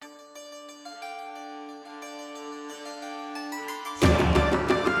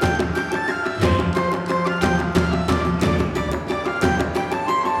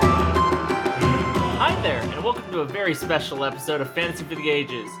and welcome to a very special episode of Fantasy for the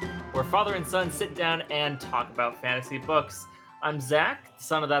Ages, where father and son sit down and talk about fantasy books. I'm Zach, the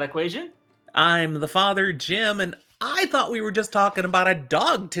son of that equation. I'm the father, Jim, and I thought we were just talking about a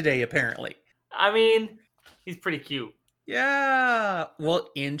dog today, apparently. I mean, he's pretty cute. Yeah, well,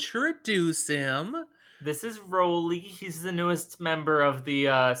 introduce him. This is Rolly. He's the newest member of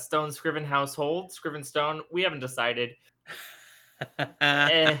the Stone Scriven household. Scriven Stone. We haven't decided.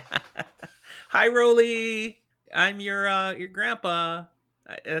 Eh, Hi, Rolly. I'm your grandpa.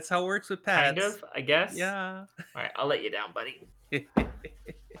 That's how it works with pets. kind of, I guess. Yeah. All right, I'll let you down, buddy.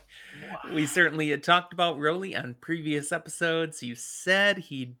 We certainly had talked about Rolly on previous episodes. You said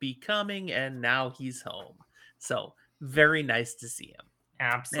he'd be coming, and now he's home. So, very nice to see him.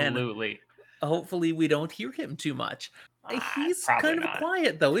 Absolutely. And hopefully we don't hear him too much. He's Probably kind of not.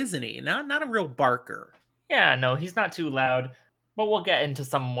 quiet, though, isn't he? Not a real barker. Yeah, no, he's not too loud, but we'll get into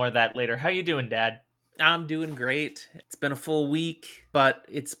some more of that later. How you doing, Dad? I'm doing great. It's been a full week, but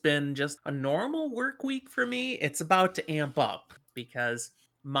it's been just a normal work week for me. It's about to amp up because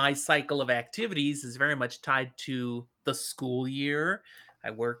my cycle of activities is very much tied to the school year. I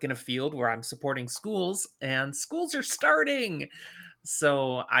work in a field where I'm supporting schools, and schools are starting.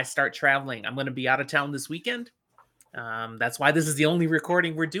 So I start traveling. I'm going to be out of town this weekend. That's why this is the only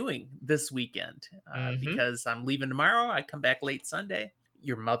recording we're doing this weekend, because I'm leaving tomorrow. I come back late Sunday.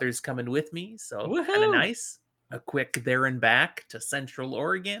 Your mother's coming with me, so kind of Woohoo! nice. A quick there and back to Central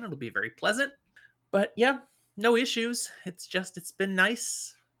Oregon. It'll be very pleasant. But yeah, no issues. It's been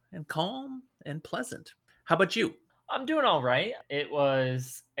nice and calm and pleasant. How about you? I'm doing all right. It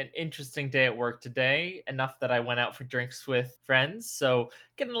was an interesting day at work today, enough that I went out for drinks with friends. So,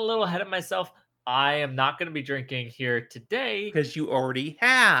 getting a little ahead of myself, I am not going to be drinking here today. Because you already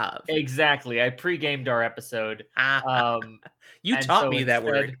have. Exactly. I pre-gamed our episode. You and taught so me that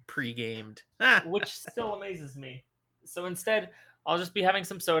word, instead- pre-gamed. which still amazes me. So instead, I'll just be having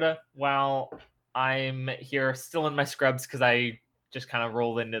some soda while I'm here still in my scrubs because I just kind of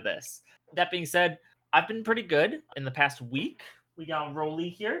rolled into this. That being said, I've been pretty good in the past week. We got Rolly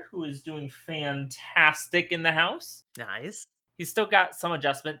here, who is doing fantastic in the house. Nice. He's still got some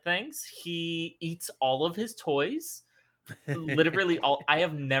adjustment things. He eats all of his toys. Literally all. I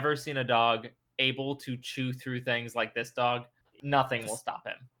have never seen a dog able to chew through things like this dog. Nothing will stop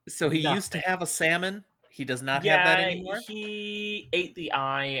him. So he used to Nothing. have a salmon. He does not have that anymore. He ate the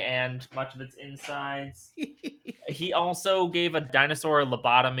eye and much of its insides. He also gave a dinosaur a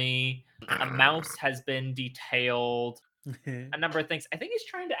lobotomy. A mouse has been detailed. A number of things. I think he's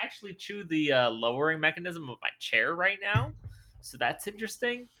trying to actually chew the lowering mechanism of my chair right now. So that's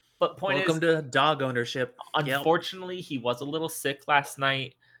interesting. But Welcome to dog ownership. Unfortunately, he was a little sick last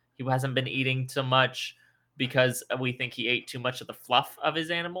night. He hasn't been eating too much because we think he ate too much of the fluff of his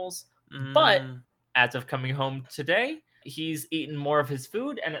animals. But as of coming home today, he's eaten more of his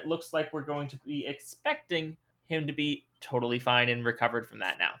food, and it looks like we're going to be expecting him to be totally fine and recovered from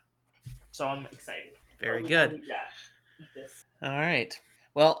that now. So I'm excited. Very good. All right.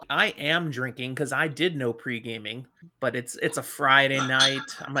 Well, I am drinking because I did no pre-gaming, but it's a Friday night.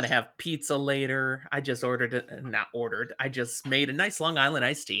 I'm gonna have pizza later. I just ordered it, not ordered. I just made a nice Long Island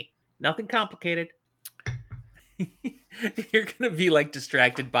iced tea. Nothing complicated. You're gonna be like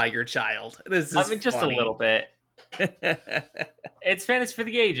distracted by your child. This is just funny. a little bit. It's Fantasy for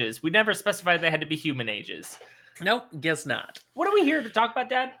the Ages. We never specified they had to be human ages. Nope, guess not. What are we here to talk about,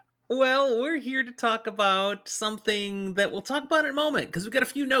 Dad? Well, we're here to talk about something that we'll talk about in a moment because we've got a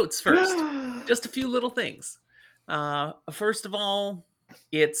few notes first. Just a few little things. First of all,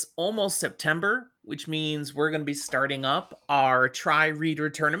 it's almost September, which means we're going to be starting up our Try-Reader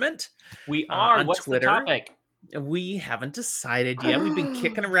tournament. We are. On What's Twitter. The topic? We haven't decided yet. We've been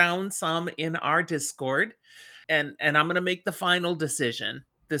kicking around some in our Discord, and I'm going to make the final decision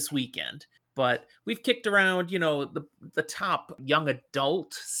this weekend. But we've kicked around, the top young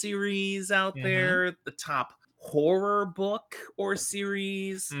adult series out there, the top horror book or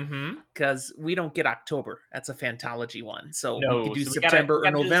series, because we don't get October. That's a Fantology one. So we could do September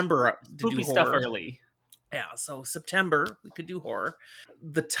or November to do stuff horror. Early. Yeah, so September, we could do horror.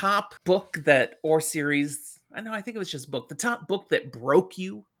 The top book or series, I think it was just book. The top book that broke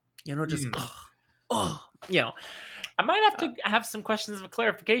you, just, I might have to have some questions of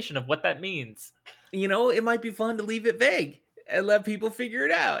clarification of what that means. It might be fun to leave it vague and let people figure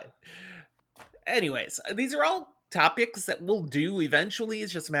it out. Anyways, these are all topics that we'll do eventually.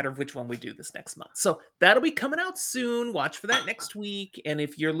 It's just a matter of which one we do this next month. So that'll be coming out soon. Watch for that next week. And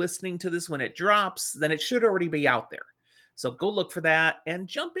if you're listening to this when it drops, then it should already be out there. So go look for that and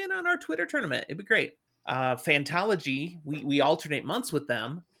jump in on our Twitter tournament. It'd be great. Fantology, we alternate months with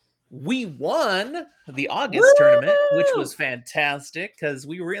them. We won the August tournament, which Woo! was fantastic because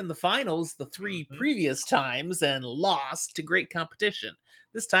we were in the finals the 3 Mhm, previous times and lost to great competition.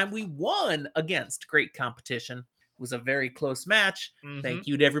 This time we won against great competition. It was a very close match. mhm. Thank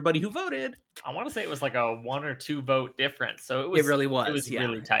you to everybody who voted. I wanna say it was like a 1 or 2 vote difference, so It really it was, was yeah.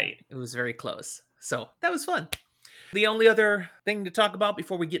 really tight. It was very close. So that was fun. The only other thing to talk about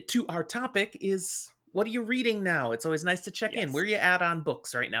before we get to our topic is what are you reading now? It's always nice to check in. Where Yes. are you at on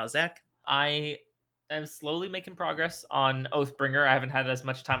books right now, Zach? I am slowly making progress on Oathbringer. I haven't had as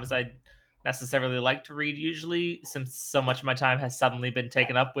much time as I'd necessarily like to read usually, since so much of my time has suddenly been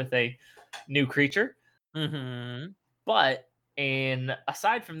taken up with a new creature. Mm-hmm. But and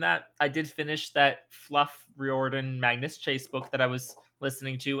aside from that, I did finish that Fluff Riordan Magnus Chase book that I was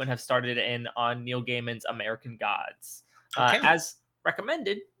listening to and have started in on Neil Gaiman's American Gods, Okay. as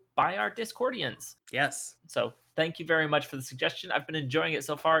recommended by our Discordians. Yes. So thank you very much for the suggestion. I've been enjoying it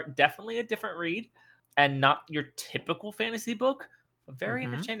so far. Definitely a different read and not your typical fantasy book, but very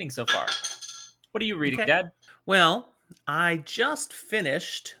Mm-hmm. entertaining so far. What are you reading, Okay. Dad? Well, I just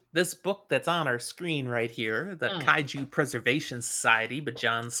finished this book that's on our screen right here, the Mm, Kaiju Preservation Society by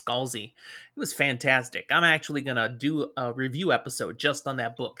John Scalzi. It was fantastic. I'm actually gonna do a review episode just on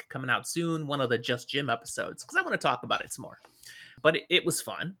that book coming out soon, one of the Just Jim episodes, because I want to talk about it some more. But it was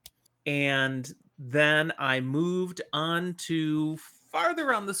fun. And then I moved on to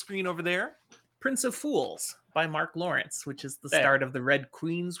farther on the screen over there, Prince of Fools by Mark Lawrence, which is the there. start of the Red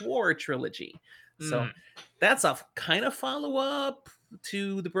Queen's War trilogy. So Mm. that's a kind of follow up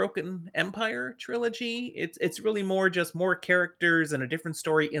to the Broken Empire trilogy. It's really more just more characters and a different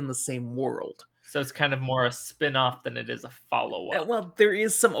story in the same world. So it's kind of more a spin-off than it is a follow-up. Well, there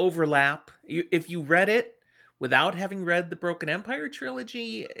is some overlap. If you read it without having read the Broken Empire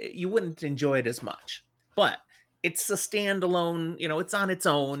trilogy, you wouldn't enjoy it as much. But it's a standalone, it's on its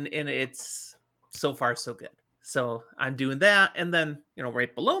own and it's so far so good. So I'm doing that. And then,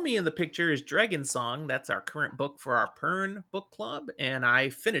 right below me in the picture is Dragon Song. That's our current book for our Pern book club. And I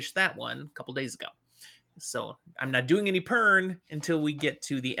finished that one a couple days ago. So I'm not doing any Pern until we get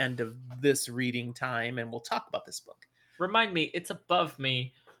to the end of this reading time and we'll talk about this book. Remind me, it's above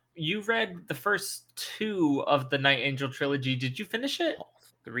me. You read the first two of the Night Angel trilogy. Did you finish it? Oh,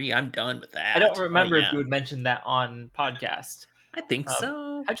 3, I'm done with I don't that. Oh, remember if yeah. you had mentioned that on podcast. I think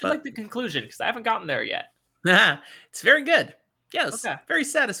so, How'd you but like the conclusion? Because I haven't gotten there yet. it's very good. Yes, Okay, very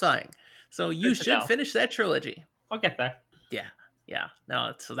satisfying. So you good to should know. finish that trilogy. I'll get there. Yeah, yeah.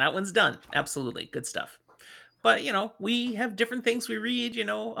 No, so that one's done. Absolutely. Good stuff. But, we have different things we read.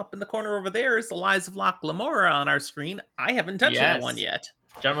 Up in the corner over there is The Lies of Locke Lamora on our screen. I haven't touched that one Yes.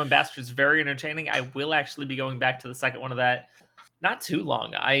 yet. Gentleman Bastard's very entertaining. I will actually be going back to the second one of that not too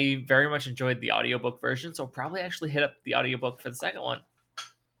long. I very much enjoyed the audiobook version, so I'll probably actually hit up the audiobook for the second one.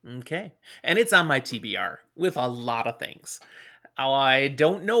 Okay. And it's on my TBR with a lot of things. I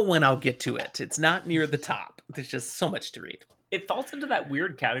don't know when I'll get to it. It's not near the top. There's just so much to read. It falls into that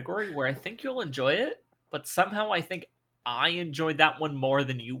weird category where I think you'll enjoy it, but somehow I think I enjoyed that one more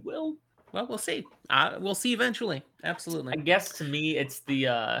than you will. Well, we'll see. We'll see eventually. Absolutely. I guess to me it's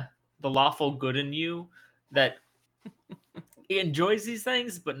the lawful good in you that enjoys these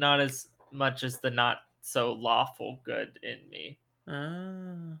things, but not as much as the not so lawful good in me.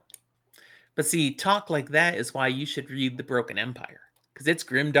 Ah. But see, talk like that is why you should read The Broken Empire. Because it's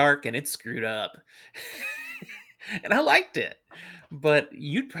grimdark and it's screwed up. And I liked it. But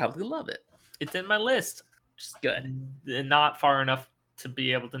you'd probably love it. It's in my list, just Good. not far enough to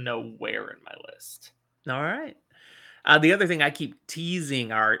be able to know where in my list. All right. The other thing I keep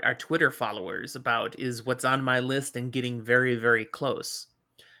teasing our Twitter followers about is what's on my list and getting very, very close.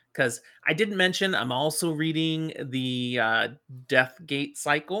 Because I didn't mention I'm also reading the Death Gate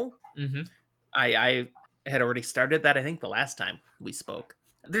cycle. Mm-hmm. I had already started that, I think, the last time we spoke.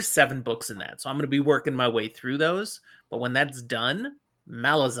 There's 7 books in that, so I'm going to be working my way through those. But when that's done,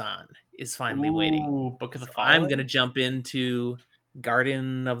 Malazan is finally waiting. Ooh, Book of the So I'm going to Fallen. jump into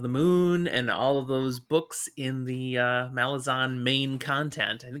Garden of the Moon and all of those books in the Malazan main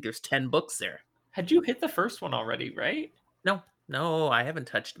content. I think there's 10 books there. Had you hit the first one already, right? No, no, I haven't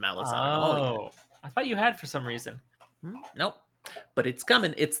touched Malazan at all yet. Oh, I thought you had for some reason. Nope. But it's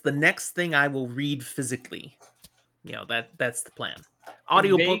coming. It's the next thing I will read physically. That's the plan.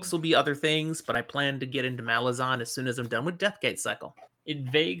 Audiobooks will be other things, but I plan to get into Malazan as soon as I'm done with Deathgate Cycle. It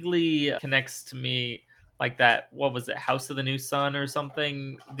vaguely connects to me like that. What was it, House of the New Sun or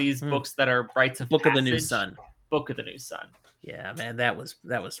something? These books that are rites of Book passage. of the New Sun. Book of the New Sun. Yeah, man, that was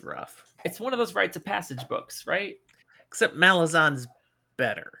rough. It's one of those rites of passage books, right? Except Malazan's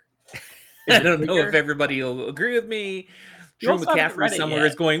better. Is I it don't know if bigger? everybody will agree with me, You Drew also haven't McCaffrey read it somewhere yet.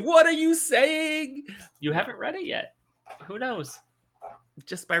 is going, "What are you saying?" You No, haven't read it yet. Who knows?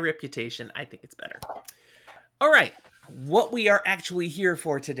 just by reputation, I think it's better. All right. What we are actually here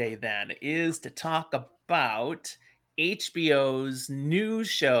for today then is to talk about HBO's new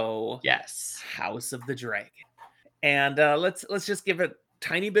show, Yes. House of the Dragon. And let's just give a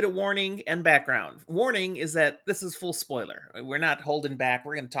tiny bit of warning and background. Warning is that this is full spoiler. We're not holding back.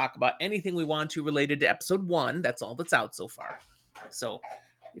 We're going to talk about anything we want to related to episode 1. That's all that's out so far. So,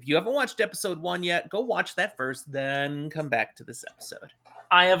 if you haven't watched episode 1 yet, go watch that first, then come back to this episode.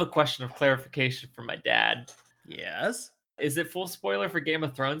 I have a question of clarification for my dad. Yes. Is it full spoiler for Game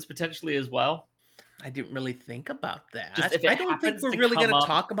of Thrones potentially as well? I didn't really think about Just that. if it I don't think happens we're to really come going to up.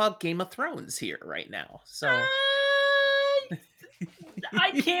 talk about Game of Thrones here right now. So,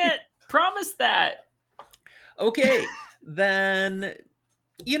 I can't promise that. okay, then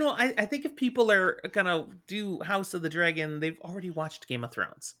I think if people are gonna do House of the Dragon, they've already watched Game of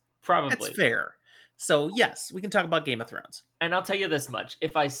Thrones. That's Probably. fair. So yes, we can talk about Game of Thrones. And I'll tell you this much.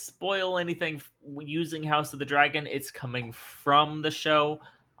 If I spoil anything using House of the Dragon, it's coming from the show.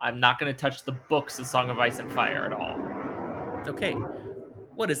 I'm not going to touch the books of Song of Ice and Fire at all. Okay.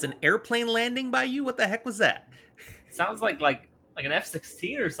 What is an airplane landing by you? What the heck was that? Sounds like an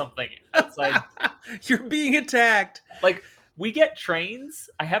F-16 or something outside. You're being attacked. Like, we get trains.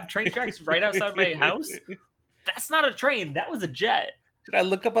 I have train tracks right outside my house. That's not a train. That was a jet. Did I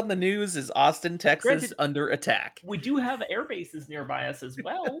look up on the news? Is Austin, Texas Granted, under attack? We do have air bases nearby us as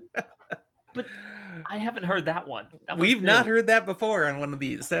well. But I haven't heard that one. We've not heard that before on one of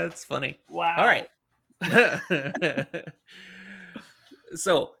these. That's funny. Wow. All right.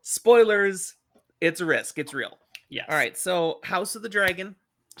 So, spoilers. It's a risk. It's real. Yes. All right. So, House of the Dragon.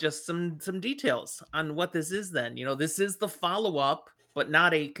 Just some details on what this is. Then this is the follow-up, but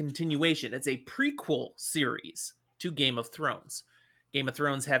not a continuation. It's a prequel series to Game of Thrones. Game of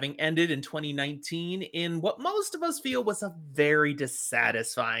Thrones having ended in 2019 in what most of us feel was a very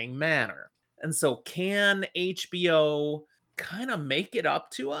dissatisfying manner. And so, can HBO kind of make it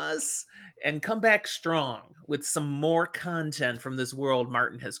up to us and come back strong with some more content from this world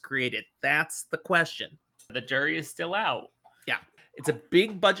Martin has created? That's the question. The jury is still out. Yeah. It's a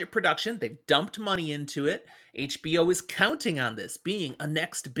big budget production. They've dumped money into it. HBO is counting on this being a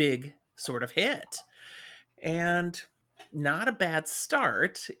next big sort of hit. And not a bad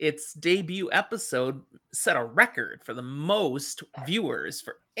start. Its debut episode set a record for the most viewers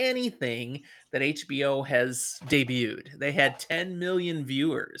for anything that HBO has debuted. They had 10 million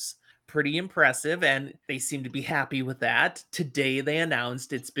viewers. Pretty impressive, and they seem to be happy with that. Today they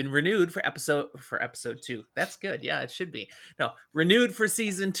announced it's been renewed for episode 2. That's good. Yeah, it should be. No, renewed for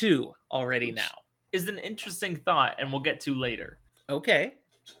season 2 already now. Is an interesting thought, and we'll get to later. Okay.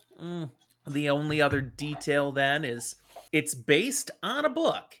 The only other detail then is it's based on a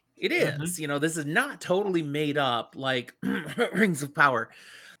book. It is. This is not totally made up like Rings of Power.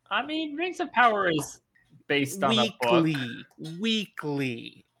 I mean, Rings of Power is based on a book.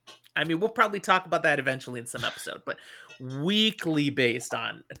 Weekly. I mean, we'll probably talk about that eventually in some episode, but weekly based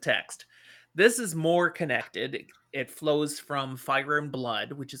on a text. This is more connected. It flows from Fire and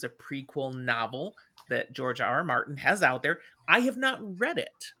Blood, which is a prequel novel that George R.R. Martin has out there. I have not read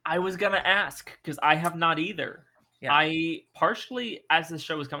it. I was going to ask because I have not either. Yeah. I partially, as the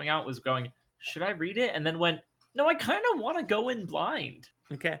show was coming out, was going, should I read it? And then went, no, I kind of want to go in blind.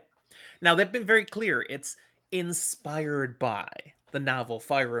 Okay. Now, they've been very clear. It's inspired by the novel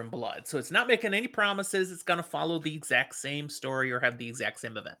Fire and Blood. So it's not making any promises it's going to follow the exact same story or have the exact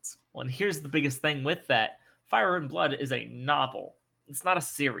same events. Well, and here's the biggest thing with that. Fire and Blood is a novel. It's not a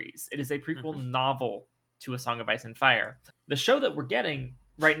series. It is a prequel novel to A Song of Ice and Fire. The show that we're getting,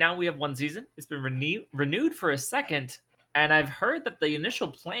 right now we have 1 season. It's been renewed for a second. And I've heard that the initial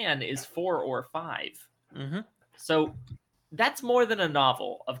plan is 4 or 5. So that's more than a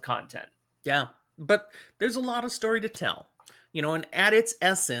novel of content. Yeah, but there's a lot of story to tell. And at its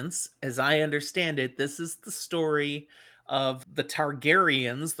essence, as I understand it, this is the story of the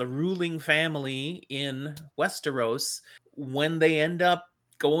Targaryens, the ruling family in Westeros, when they end up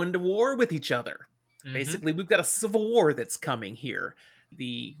going to war with each other. Basically, we've got a civil war that's coming here.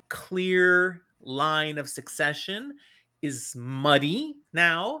 The clear line of succession is muddy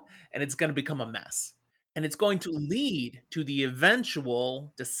now, and it's going to become a mess. And it's going to lead to the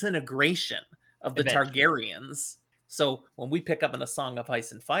eventual disintegration of the Targaryens. So when we pick up in A Song of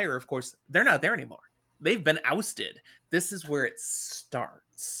Ice and Fire, of course, they're not there anymore. They've been ousted. This is where it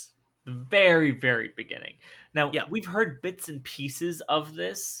starts. Very, very beginning. Now, we've heard bits and pieces of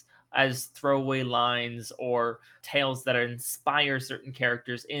this as throwaway lines or tales that inspire certain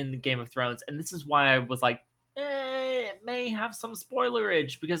characters in Game of Thrones. And this is why I was like, it may have some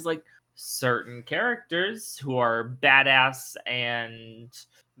spoilerage because like certain characters who are badass and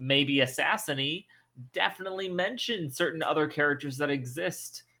maybe assassiny definitely mention certain other characters that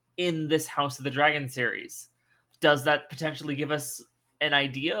exist in this House of the Dragon series. Does that potentially give us an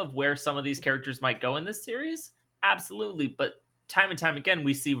idea of where some of these characters might go in this series? Absolutely, but time and time again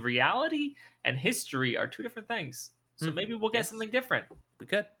we see reality and history are two different things. So Mhm. maybe we'll get Yes, something different. we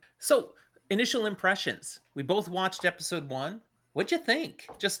could. So, initial impressions. We both watched episode 1. What'd you think?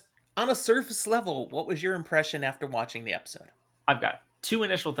 Just on a surface level, what was your impression after watching the episode? I've got two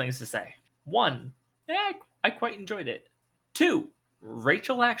initial things to say. One, yeah, I quite enjoyed it. Two,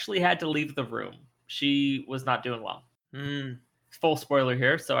 Rachel actually had to leave the room. She was not doing well. Mm, Full spoiler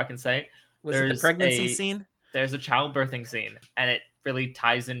here, so I can say was it the there's pregnancy a scene? there's a childbirthing scene, and it really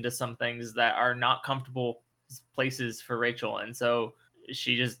ties into some things that are not comfortable places for Rachel, and so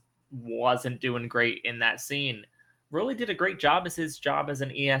she just wasn't doing great in that scene. Really did a great job as his job as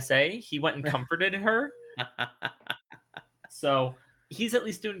an ESA. He went and comforted her. So he's at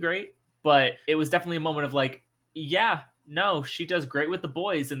least doing great, but it was definitely a moment of like, yeah, no, she does great with the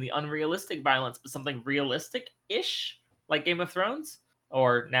boys and the unrealistic violence, but something realistic ish, like Game of Thrones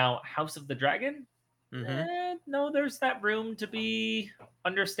or now House of the Dragon. hmm No, there's that room to be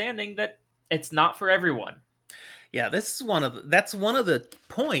understanding that it's not for everyone. Yeah, this is that's one of the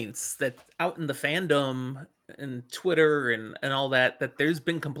points that out in the fandom and Twitter and all that, that there's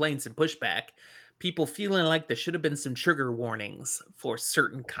been complaints and pushback. People feeling like there should have been some trigger warnings for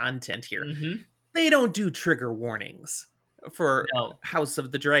certain content here. Hmm. They don't do trigger warnings for No, House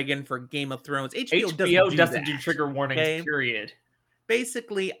of the Dragon, for Game of Thrones. HBO doesn't HBO do doesn't that. do trigger warnings, Okay. period.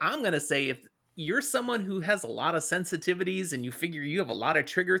 Basically, I'm going to say if you're someone who has a lot of sensitivities and you figure you have a lot of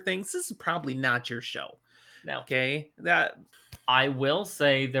trigger things, this is probably not your show. Now, Okay. That I will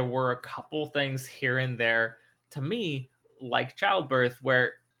say there were a couple things here and there to me, like childbirth,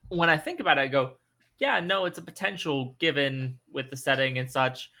 where when I think about it, I go, yeah, no, it's a potential given with the setting and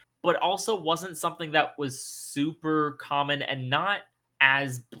such, but also wasn't something that was super common and not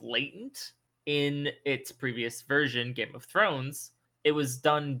as blatant in its previous version, Game of Thrones. It was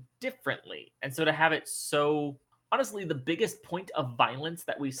done differently. And so to have it so honestly, the biggest point of violence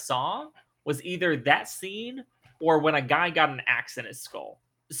that we saw was either that scene or when a guy got an axe in his skull.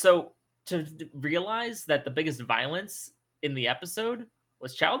 So realize that the biggest violence in the episode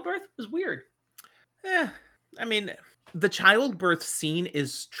was childbirth was weird. Eh, I mean, the childbirth scene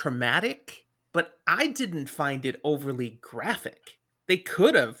is traumatic, but I didn't find it overly graphic. They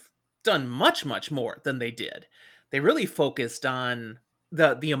could have done much, much more than they did. They really focused on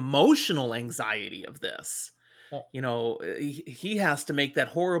the emotional anxiety of this. Well, He has to make that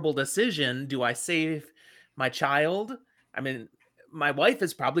horrible decision. Do I save my child? I mean, my wife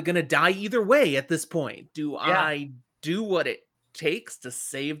is probably going to die either way at this point. Do yeah, I do what it takes to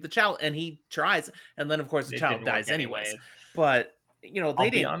save the child? And he tries. And then, of course, the it child didn't work dies anyways. anyway. But, they I'll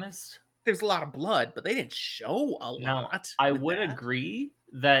be didn't, honest. there's a lot of blood, but they didn't show a Now, lot I with would that. agree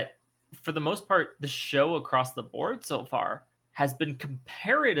that for the most part, the show across the board so far has been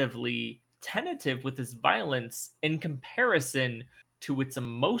comparatively tentative with its violence in comparison to its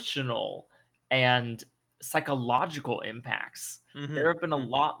emotional and psychological impacts. hmm There have been a hmm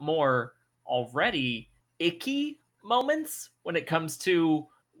lot more already icky moments when it comes to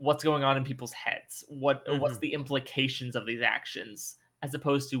what's going on in people's heads. What's hmm the implications of these actions as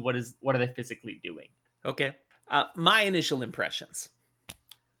opposed to what are they physically doing? Okay. My initial impressions,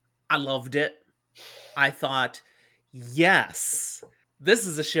 I loved it. I thought, yes, this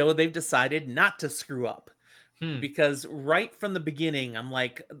is a show they've decided not to screw up. Hmm. Because right from the beginning, I'm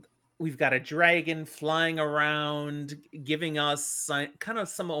like, we've got a dragon flying around, giving us kind of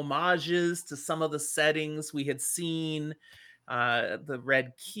some homages to some of the settings we had seen. The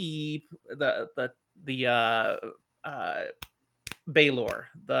Red Keep, the uh, Baelor,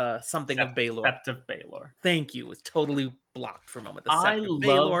 the something of Baelor. Sept of Baelor. Thank you. It's totally blocked for a moment. The I Sept of love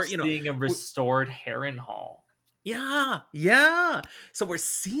Baelor. seeing a restored Harrenhal. Yeah, yeah. So we're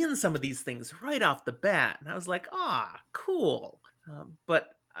seeing some of these things right off the bat, and I was like, "Ah, cool." But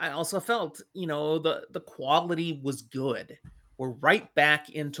I also felt, the quality was good. We're right back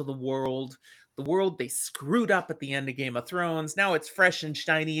into the world they screwed up at the end of Game of Thrones. Now it's fresh and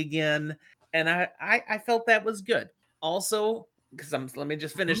shiny again, and I felt that was good. Also, because let me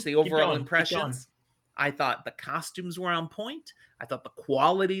just finish Mhm. the Keep overall going, keep going. impressions. I thought the costumes were on point. I thought the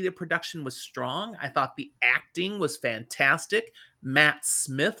quality of the production was strong. I thought the acting was fantastic. Matt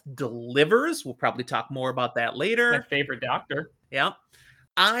Smith delivers. We'll probably talk more about that My later. favorite doctor. Yeah.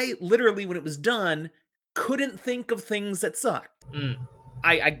 I literally, when it was done, couldn't think of things that sucked. Mm.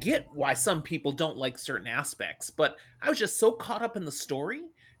 I get why some people don't like certain aspects, but I was just so caught up in the story,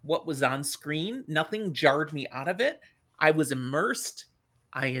 what was on screen, nothing jarred me out of it. I was immersed.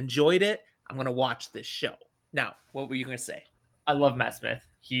 I enjoyed it. I'm going to watch this show. Now, what were you going to say? I love Matt Smith.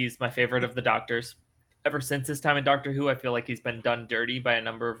 He's my favorite of the Doctors. Ever since his time in Doctor Who, I feel like he's been done dirty by a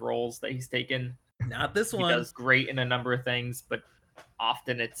number of roles that he's taken. Not this He one. does great in a number of things, but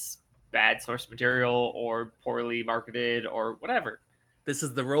often it's bad source material or poorly marketed or whatever. This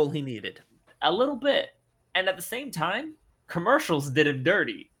is the role he needed. A little bit. And at the same time, commercials did him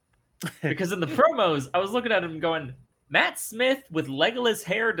dirty. Because in the promos, I was looking at him going, Matt Smith with Legolas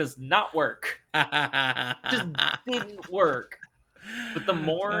hair does not work. Just didn't work. But the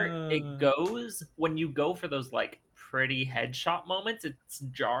more it goes, when you go for those like pretty headshot moments, it's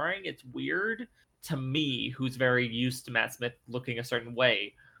jarring, it's weird to me, who's very used to Matt Smith looking a certain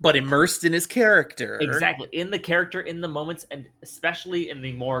way. But immersed in his character. Exactly. In the character, in the moments, and especially in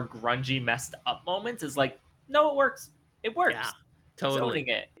the more grungy, messed up moments, is like, no, it works. It works. Yeah, totally. Owning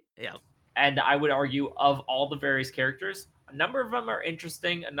it. Yeah. And I would argue, of all the various characters, a number of them are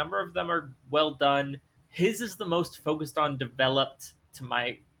interesting, a number of them are well done. His is the most focused on, developed, to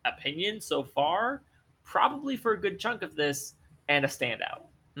my opinion so far, probably for a good chunk of this, and a standout.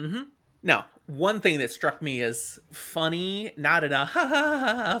 Mm-hmm. Now, one thing that struck me as funny, not in a ha ha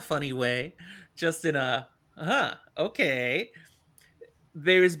ha ha funny way, just in a okay.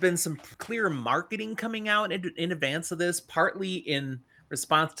 There's been some clear marketing coming out in advance of this, partly in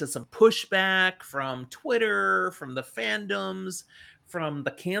response to some pushback from Twitter, from the fandoms, from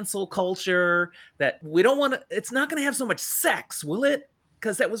the cancel culture, that we don't want to, it's not going to have so much sex, will it?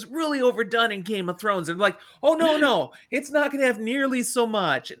 Because that was really overdone in Game of Thrones. And like, oh no, it's not going to have nearly so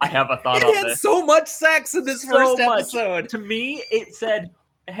much. I have a thought it on had this. So much sex in this first episode. To me, it said,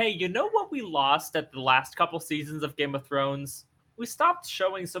 hey, you know what we lost at the last couple seasons of Game of Thrones? We stopped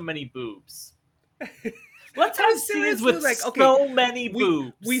showing so many boobs. Let's have scenes with like, so many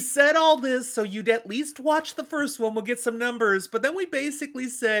boobs. We said all this so you'd at least watch the first one. We'll get some numbers. But then we basically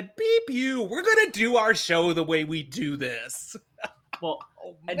said, beep you. We're going to do our show the way we do this. Well,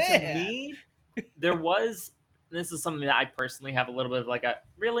 and to me, there was, this is something that I personally have a little bit of like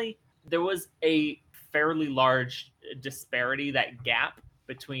there was a fairly large disparity, that gap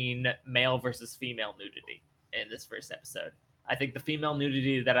between male versus female nudity in this first episode. I think the female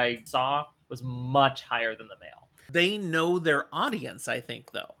nudity that I saw was much higher than the male. They know their audience, I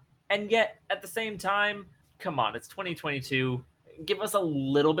think, though. And yet, at the same time, come on, it's 2022. Give us a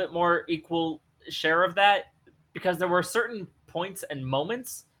little bit more equal share of that, because there were certain points and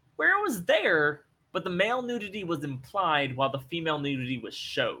moments where it was there, but the male nudity was implied while the female nudity was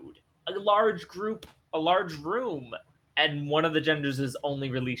showed. A large group, a large room, and one of the genders is only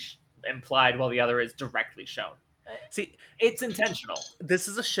really implied while the other is directly shown. See, it's intentional. This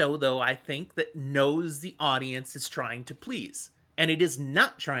is a show, though, I think, that knows the audience is trying to please, and it is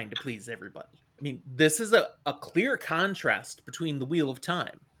not trying to please everybody. I mean, this is a clear contrast between the Wheel of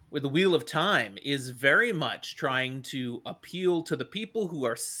Time, where the Wheel of Time is very much trying to appeal to the people who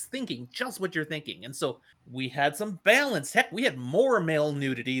are thinking just what you're thinking. And so we had some balance. Heck, we had more male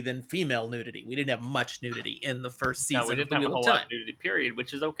nudity than female nudity. We didn't have much nudity in the first season. No, we didn't have a whole lot of nudity, period,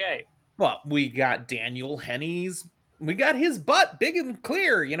 which is okay. Well, we got Daniel Henney's, we got his butt big and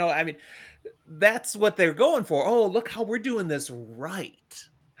clear. You know, I mean, that's what they're going for. Oh, look how we're doing this right.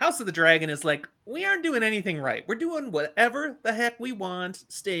 House of the Dragon is like, we aren't doing anything right. We're doing whatever the heck we want,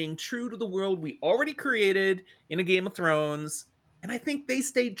 staying true to the world we already created in a Game of Thrones. And I think they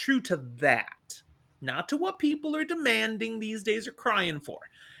stayed true to that, not to what people are demanding these days or crying for.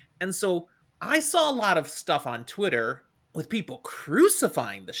 And so I saw a lot of stuff on Twitter with people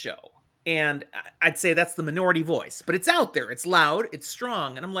crucifying the show. And I'd say that's the minority voice, but it's out there. It's loud. It's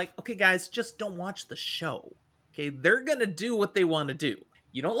strong. And I'm like, okay, guys, just don't watch the show. Okay, they're going to do what they want to do.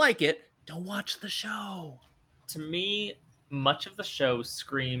 You don't like it, don't watch the show. To me, much of the show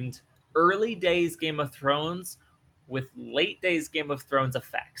screamed early days Game of Thrones with late days Game of Thrones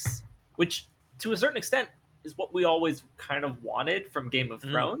effects, which to a certain extent is what we always kind of wanted from Game of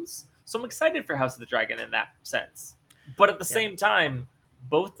Thrones. So I'm excited for House of the Dragon in that sense. But at the same time,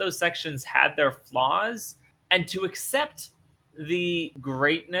 both those sections had their flaws, and to accept the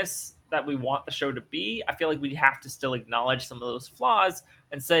greatness that we want the show to be, I feel like we have to still acknowledge some of those flaws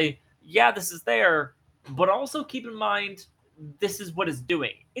and say, yeah, this is there, but also keep in mind, this is what it's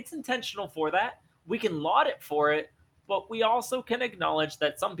doing. It's intentional for that. We can laud it for it, but we also can acknowledge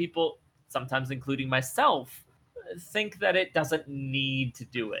that some people, sometimes including myself, think that it doesn't need to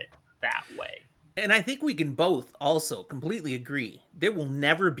do it that way. And I think we can both also completely agree. There will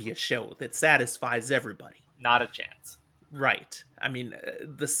never be a show that satisfies everybody. Not a chance. Right. I mean,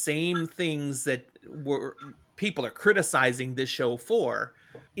 the same things that were people are criticizing this show for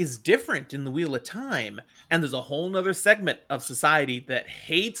is different in the Wheel of Time. And there's a whole nother segment of society that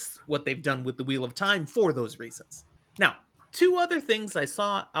hates what they've done with the Wheel of Time for those reasons. Now, two other things I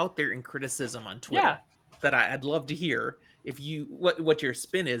saw out there in criticism on Yeah, Twitter that I'd love to hear if you what your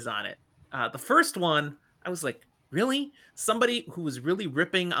spin is on it. The first one, I was like, really? Somebody who was really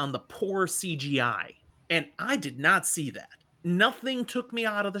ripping on the poor CGI, and I did not see that. Nothing took me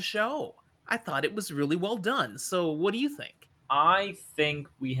out of the show. I thought it was really well done. So, what do you think? I think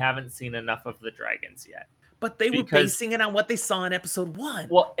we haven't seen enough of the dragons yet But they were because, basing it on what they saw in episode 1.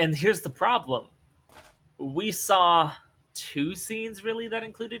 well, and here's the problem: we saw two scenes really that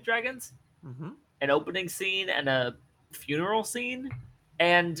included dragons, Mhm. an opening scene and a funeral scene.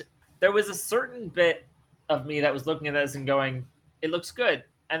 And there was a certain bit of me that was looking at this and going, it looks good.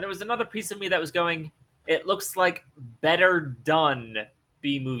 And there was another piece of me that was going, it looks like better done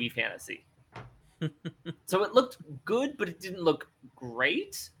B movie fantasy. So it looked good, but it didn't look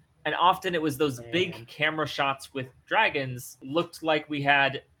great. And often it was those big Man. camera shots with dragons, looked like we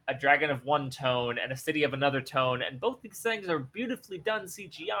had a dragon of one tone and a city of another tone. And both these things are beautifully done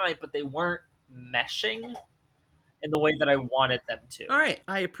CGI, but they weren't meshing in the way that I wanted them to. All right,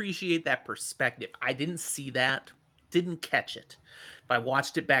 I appreciate that perspective. I didn't see that, didn't catch it. If I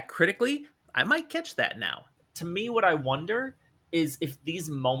watched it back critically, I might catch that now. To me, what I wonder is if these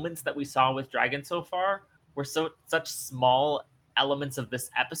moments that we saw with Dragon so far were such small elements of this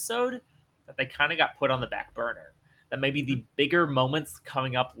episode that they kind of got put on the back burner. That maybe Mhm. the bigger moments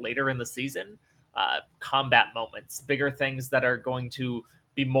coming up later in the season, combat moments, bigger things that are going to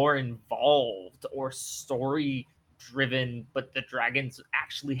be more involved or story driven, but the dragons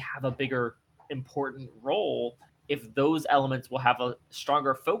actually have a bigger important role. If those elements will have a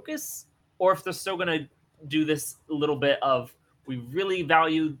stronger focus, or if they're still going to do this little bit of we really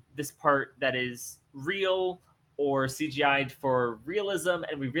value this part that is real or CGI'd for realism,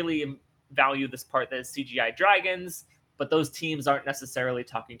 and we really value this part that is CGI dragons, but those teams aren't necessarily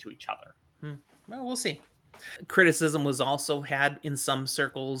talking to each other. Hmm. Well, we'll see. Criticism was also had in some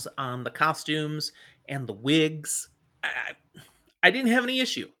circles on the costumes and the wigs. I didn't have any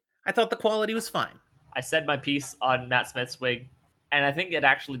issue. I thought the quality was fine. I said my piece on Matt Smith's wig, and I think it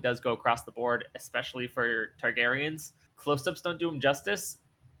actually does go across the board, especially for Targaryens. Close ups don't do him justice,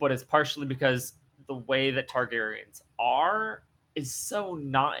 but it's partially because the way that Targaryens are is so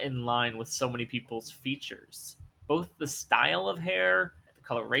not in line with so many people's features. Both the style of hair, the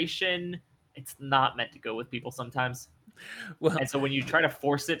coloration, it's not meant to go with people sometimes. Well, And so when you try to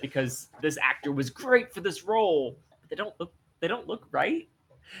force it because this actor was great for this role, they don't look right.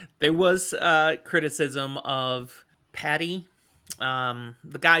 there was criticism of Patty,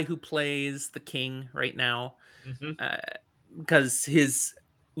 the guy who plays the king right now, Mm-hmm. uh, because his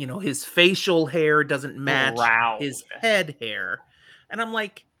facial hair doesn't match Brown. his head hair, and I'm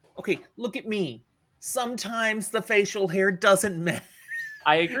like, okay, look at me. Sometimes the facial hair doesn't match.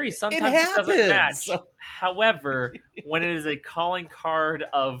 I agree. It Sometimes it doesn't happens. match. However, when it is a calling card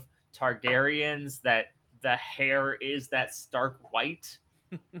of Targaryens that the hair is that stark white,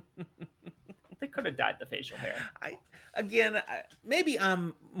 they could have dyed the facial hair. I again, maybe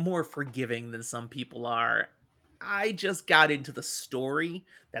I'm more forgiving than some people are. I just got into the story.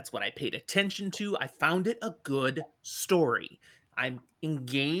 That's what I paid attention to. I found it a good story. I'm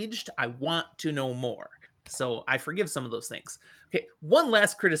engaged. I want to know more. So I forgive some of those things. Okay, one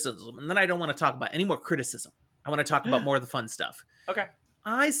last criticism, and then I don't want to talk about any more criticism. I want to talk about more of the fun stuff. Okay.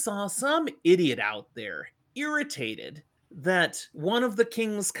 I saw some idiot out there irritated that one of the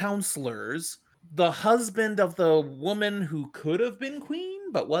king's counselors, the husband of the woman who could have been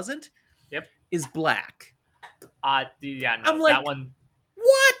queen but wasn't, Yep. is black. Yeah, I'm no, that like, one.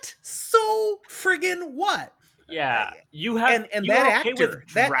 what? So friggin' what? I- Yeah, and you that are okay with actor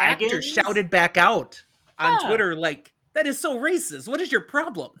dragons? shouted back out on Yeah, Twitter like, that is so racist. What is your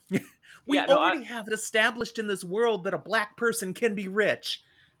problem? We yeah, no, already have it established in this world that a black person can be rich.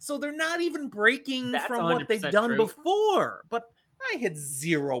 So they're not even breaking that's from what they've 100% done true. before. But I had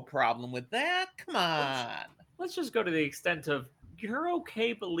zero problem with that. Come Let's on. let's just go to the extent of you're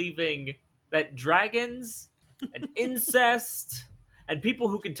okay believing that dragons and incest and people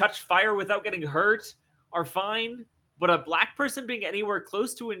who can touch fire without getting hurt are fine, but a black person being anywhere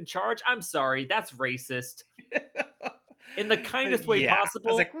close to in charge, I'm sorry, that's racist. In the kindest way Yeah. I was like,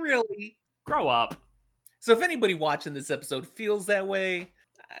 possible, really? grow up. So if anybody watching this episode feels that way,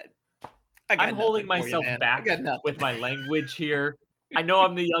 I I'm got holding nothing for you, myself man. I back got nothing. with my language here. I know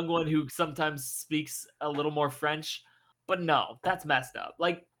I'm the young one who sometimes speaks a little more French, but no, that's messed up.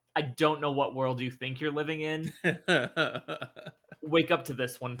 Like, I don't know what world you think you're living in. Wake up to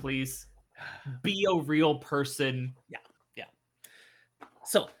this one, please. Be a real person. Yeah, yeah.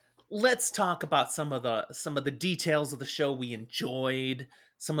 So let's talk about some of the details of the show we enjoyed,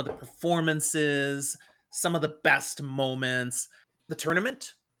 some of the performances, some of the best moments. The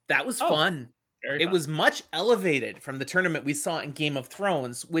tournament, that was Oh, fun. very It fun. was much elevated from the tournament we saw in Game of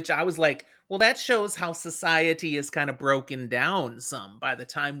Thrones, which I was like, well, that shows how society is kind of broken down some by the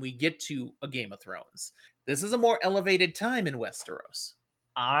time we get to a Game of Thrones. This is a more elevated time in Westeros.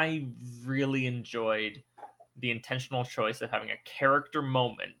 I really enjoyed the intentional choice of having a character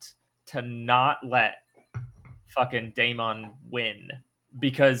moment to not let fucking Daemon win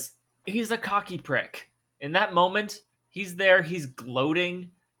because he's a cocky prick. In that moment, he's there, he's gloating,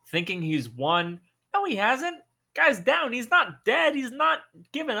 thinking he's won. No, he hasn't. Guy's down. He's not dead. He's not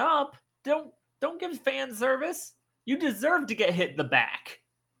giving up. Don't give fan service. You deserve to get hit in the back.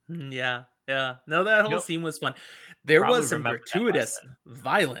 Yeah, yeah. No, that whole You'll scene was fun. There probably was some remember that gratuitous lesson.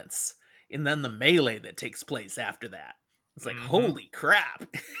 violence, and then the melee that takes place after that. It's like, Hmm. holy crap.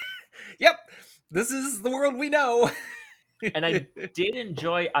 Yep, this is the world we know. And I did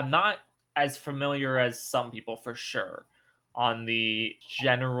enjoy. I'm not as familiar as some people for sure on the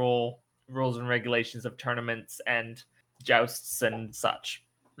general rules and regulations of tournaments and jousts and such.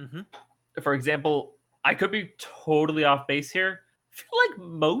 Mhm. For example, I could be totally off base here. I feel like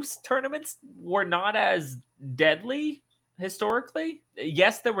most tournaments were not as deadly historically.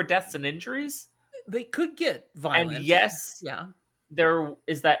 Yes, there were deaths and injuries, They could get and violent. yes, Yeah. there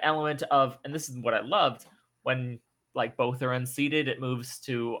is that element of, and this is what I loved, when like both are unseated, it moves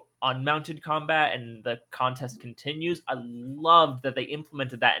to unmounted combat and the contest continues. I loved that they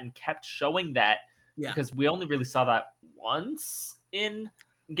implemented that and kept showing that Yeah. because we only really saw that once in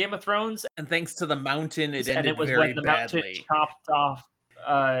Game of Thrones, And thanks to the mountain, it and ended it was when very the mountain badly. chopped off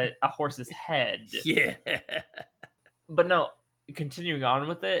a horse's head. Yeah. But no, continuing on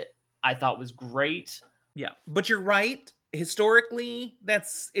with it, I thought was great. Yeah, but you're right. Historically,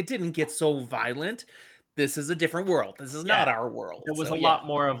 it didn't get so violent. This is a different world. This is not Yeah, our world. there was So a yeah. lot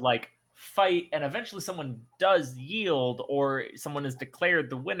more of like fight, and eventually someone does yield or someone is declared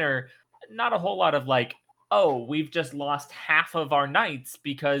the winner. Not a whole lot of like, oh, we've just lost half of our knights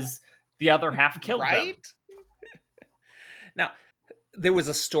because the other half killed them. Right? Now, there was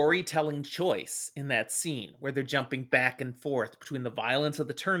a storytelling choice in that scene where they're jumping back and forth between the violence of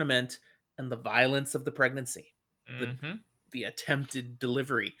the tournament and the violence of the pregnancy, the Hmm. the attempted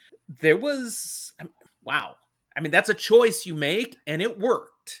delivery. There was wow. I mean, that's a choice you make and it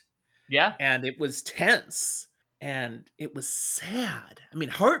worked. Yeah. And it was tense and it was sad. I mean,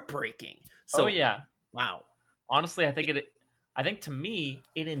 heartbreaking. Oh So, yeah. wow. Honestly, I think to me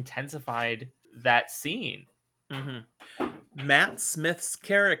it intensified that scene. Mhm. Matt Smith's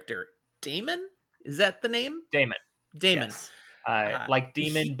character, Damon? Is that the name? Damon. Damon. Yes. Like He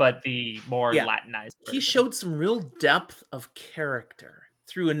demon, but the more yeah, Latinized he version. showed some real depth of character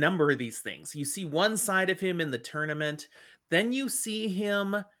through a number of these things. You see one side of him in the tournament, then you see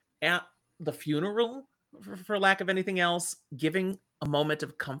him at the funeral, for lack of anything else, giving a moment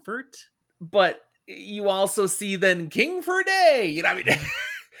of comfort. But you also see then King for a day. You know, I mean,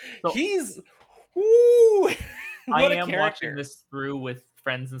 So he's woo, I what a am watching character. this through with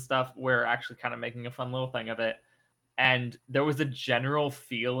friends and stuff. We're actually kind of making a fun little thing of it. And there was a general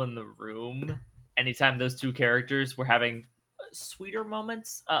feel in the room anytime those two characters were having sweeter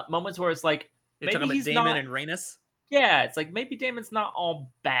moments, moments where it's like You're talking maybe about he's Damon not. and Rhaenys? Yeah, it's like maybe Damon's not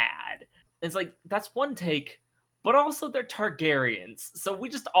all bad. It's like that's one take, but also they're Targaryens, so we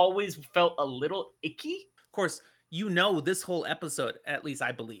just always felt a little icky. Of course, you know this whole episode, at least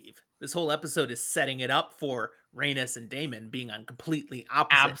I believe, this whole episode is setting it up for Rhaenys and Daemon being on completely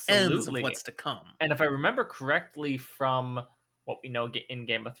opposite ends of Absolutely. what's to come. And if I remember correctly from what we know in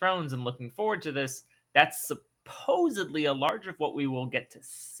Game of Thrones and looking forward to this, that's supposedly a large of what we will get to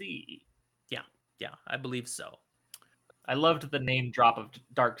see. Yeah, yeah, I believe so. I loved the name drop of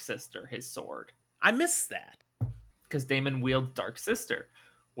Dark Sister, his sword, I miss that. because Daemon wields Dark Sister,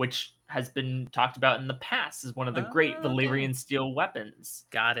 which has been talked about in the past as one of the great Okay, Valyrian steel weapons.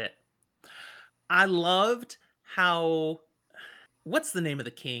 got it. I loved how what's the name of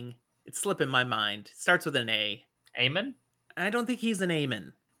the king? It's slipping my mind. Starts with an A. Aemon? I don't think he's an Aemon.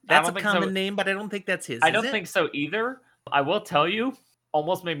 I That's a don't think so. common name, but I don't think that's his, I is don't it? think so either. I will tell you,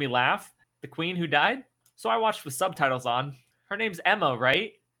 almost made me laugh. The queen who died. So I watched with subtitles on. Her name's Emma,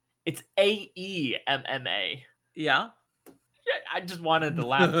 right? It's Aemma. Yeah. I just wanted to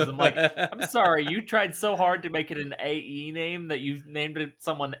laugh because I'm like, I'm sorry, you tried so hard to make it an AE name that you named it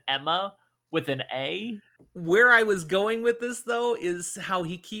someone Emma with an A. Where I was going with this, though, is how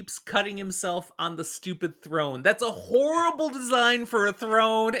he keeps cutting himself on the stupid throne. That's a horrible design for a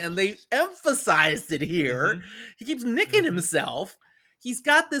throne, and they emphasized it here. Mhm. He keeps nicking Mhm. himself. He's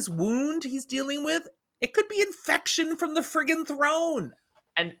got this wound he's dealing with. It could be infection from the friggin' throne.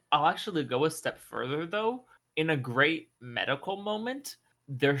 And I'll actually go a step further, though. In a great medical moment,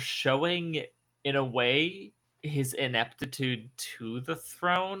 they're showing, in a way, his ineptitude to the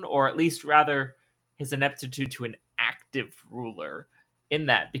throne, or at least rather his ineptitude to an active ruler in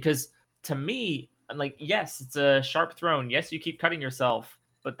that. Because to me, I'm like, yes, it's a sharp throne. Yes, you keep cutting yourself,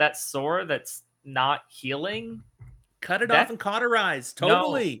 but that sore that's not healing, Cut it off that and cauterize. no,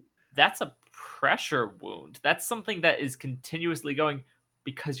 Totally. that's a pressure wound. That's something that is continuously going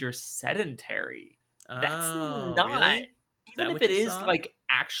because you're sedentary. That's Oh, not, really? Is even that if what it you is saw? like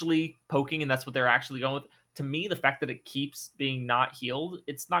actually poking and that's what they're actually going with. To me, the fact that it keeps being not healed,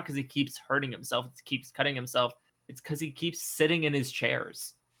 it's not because he keeps hurting himself, it keeps cutting himself. It's because he keeps sitting in his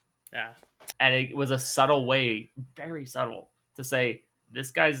chairs. Yeah. And it was a subtle way, very subtle, to say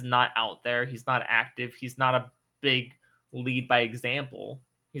this guy's not out there. He's not active. He's not a big lead by example.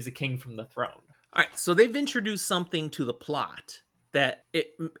 He's a king from the throne. All right, so they've introduced something to the plot that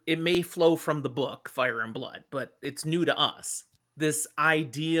it may flow from the book Fire and Blood, but it's new to us. This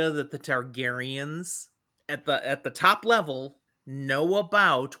idea that the Targaryens at the top level know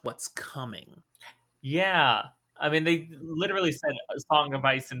about what's coming, Yeah. I mean, they literally said a song of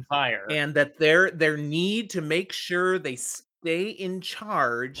ice and fire. and that their need to make sure they stay in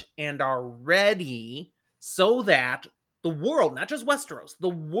charge and are ready so that the world, not just Westeros, the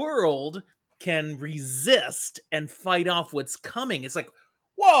world can resist and fight off what's coming. It's like,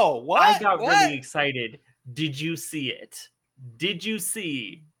 whoa, I what? got What? really excited. Did you see it? Did you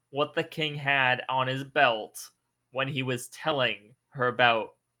see what the king had on his belt when he was telling her about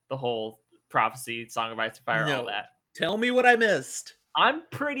the whole prophecy, Song of Ice and Fire, all No. that? Tell me what I missed. I'm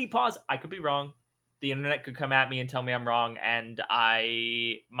pretty positive. I could be wrong. The internet could come at me and tell me I'm wrong, and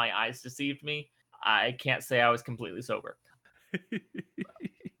my eyes deceived me. I can't say I was completely sober,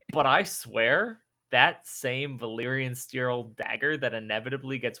 but I swear that same Valyrian steel dagger that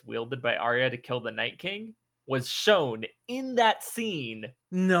inevitably gets wielded by Arya to kill the Night King was shown in that scene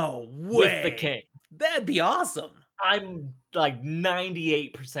No with the way. king. That'd be awesome. I'm like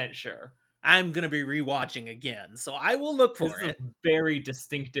 98% sure. I'm going to be rewatching again, so I will look This for is a it. very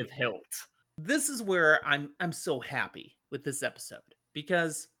distinctive hilt. This is where I'm so happy with this episode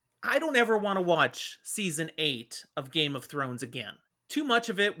because I don't ever want to watch season 8 of Game of Thrones again. Too much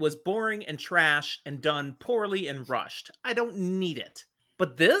of it was boring and trash and done poorly and rushed. I don't need it.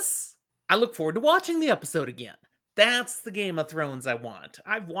 But this, I look forward to watching the episode again. That's the Game of Thrones I want.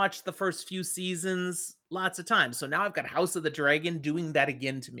 I've watched the first few seasons lots of times, so now I've got House of the Dragon doing that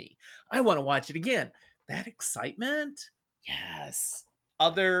again to me. I want to watch it again. That excitement? Yes.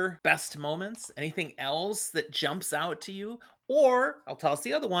 Other best moments? Anything else that jumps out to you? Or I'll toss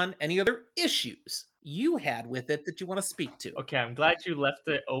the other one, any other issues you had with it that you want to speak to? Okay, I'm glad you left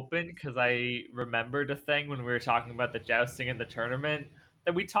it open because I remembered a thing when we were talking about the jousting in the tournament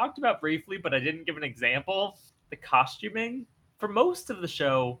that we talked about briefly, but I didn't give an example. The costuming for most of the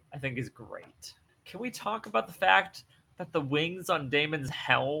show, I think, is great. Can we talk about the fact that the wings on Damon's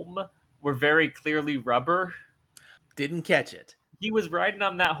helm were very clearly rubber? Didn't catch it. He was riding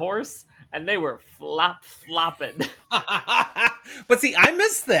on that horse and they were flopping. But see, I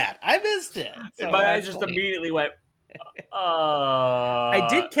missed that. I missed it. And So my eyes that's just funny. immediately went, I uh,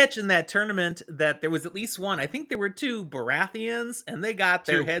 did catch in that tournament that there was at least one. I think there were two Baratheons, and they got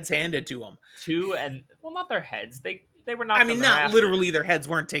their two. heads handed to them. Two, and well, not their heads. They were I knocked on mean, their not asses. literally their heads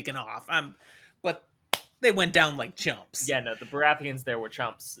weren't taken off. But they went down like chumps. Yeah, no, the Baratheons there were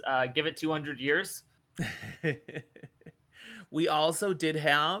chumps. Give it 200 years. We also did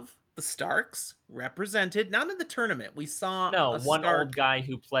have the Starks represented, not in the tournament. We saw No, a one old Stark. guy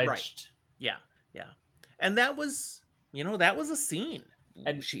who Right. pledged. Yeah. Yeah. And that was, that was a scene.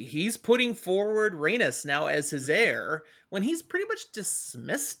 And He's putting forward Rhaenys now as his heir when he's pretty much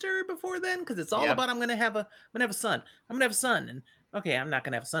dismissed her before then because it's all yeah, about I'm gonna have a son. I'm gonna have a son. And okay, I'm not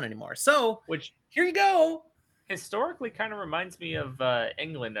gonna have a son anymore. So which here you go. historically kind of reminds me of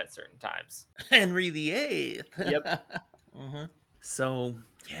England at certain times. Henry VIII. Yep. Mhm. So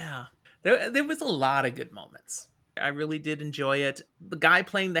yeah, there was a lot of good moments. I really did enjoy it. The guy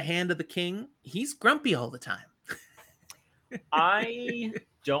playing the hand of the king, he's grumpy all the time. I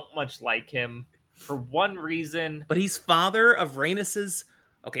don't much like him for one reason. But he's father of Rhaenys's.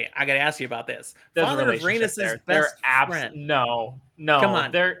 Okay, I gotta ask you about this. There's a Father of relationship Rhaenys's there. They're best friend. no, Come no.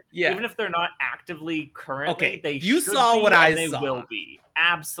 on. They're Yeah. even if they're not actively currently, Okay, they you should saw be what I and they saw. will be.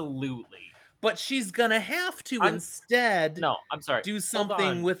 Absolutely. but she's gonna have to I'm instead no, I'm sorry. do Hold something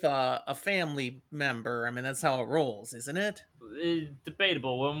on. with a family member. I mean, that's how it rolls, isn't it?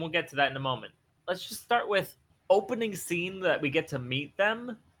 Debatable. We'll get to that in a moment. Let's just start with opening scene that we get to meet them,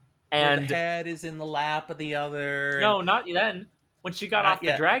 Where the and head is in the lap of the other, and no, not then. When she got not off the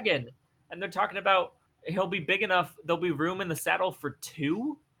yet. dragon, and they're talking about he'll be big enough. There'll be room in the saddle for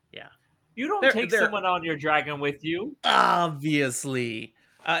two. Yeah, You don't take they're someone on your dragon with you. obviously.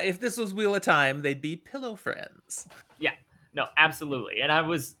 If this was Wheel of Time, they'd be pillow friends. Yeah, no, absolutely. And I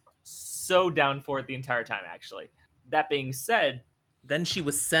was so down for it the entire time. Actually, that being said, Then she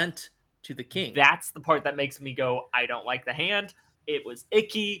was sent to the king. that's the part that makes me go, I don't like the hand. It was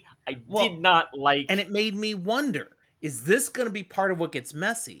icky. I did Well, not and like. it made me wonder, is this going to be part of what gets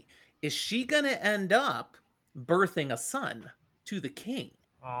messy? Is she going to end up birthing a son to the king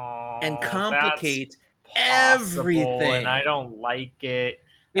and Oh, that's complicate possible, and I everything? don't like it.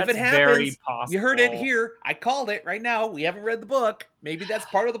 If it That's very happens, you heard it possible. here. I called it right now. We haven't read the book. Maybe that's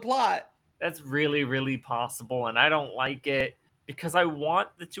part of the plot. That's really, really possible, and I don't like it because I want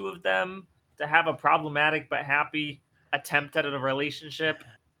the two of them to have a problematic but happy attempt at a relationship.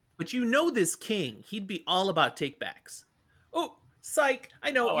 But you know this king, he'd be all about takebacks. Oh, psych.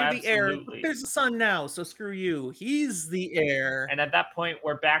 I know Oh, you're the heir, but absolutely. there's a son now, so screw you. He's the heir. And at that point,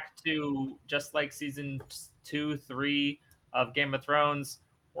 we're back to just like season 2, 3 of Game of Thrones.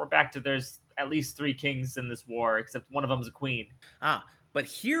 We're back to there's at least three kings in this war, except one of them's a queen. Ah, but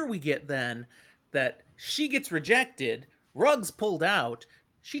here we get then that she gets rejected, Rug's pulled out,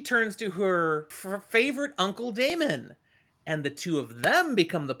 she turns to her favorite Uncle Damon, and the two of them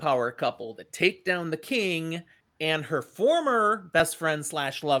become the power couple that take down the king and her former best friend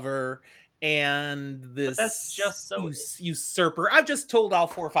slash lover and But that's this just so usurper. I've just told all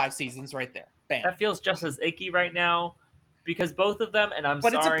 4 or 5 seasons right there. Bam. that feels just as icky right now because both of them, and I'm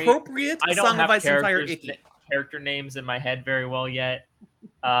But it's sorry, appropriate. I don't Song of have Ice and Fire icky. character names in my head very well yet.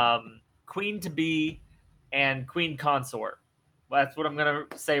 Queen to be and Queen Consort. Well, that's what I'm gonna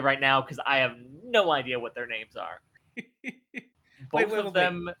say right now because I have no idea what their names are. Wait, Both wait, of wait, wait.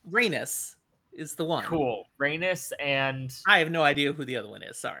 them Rhaenys is the one. cool. Rhaenys and I have no idea who the other one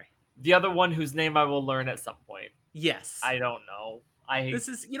is. Sorry. the other one whose name I will learn at some point. Yes. I don't know. I This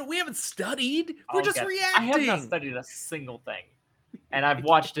is, we haven't studied. We're I'll just get. I have not reacting. studied a single thing, and I've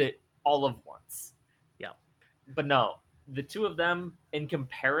watched it all of once. Yeah. But no, the two of them, in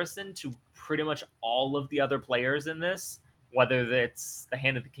comparison to pretty much all of the other players in this, whether it's the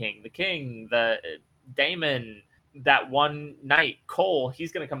Hand of the King, the Damon, that one knight, Cole,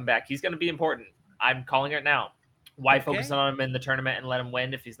 he's going to come back. He's going to be important. I'm calling it now. Why focus Okay. on him in the tournament and let him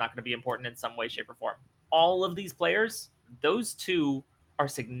win if he's not going to be important in some way, shape, or form? All of these players, those two are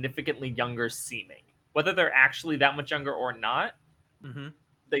significantly younger seeming. Whether they're actually that much younger or not, Mm-hmm.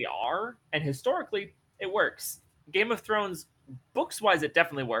 they are, and historically, it works. Game of Thrones, books wise, it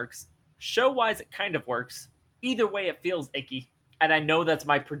definitely works. Show wise, it kind of works. Either way, it feels icky. And I know that's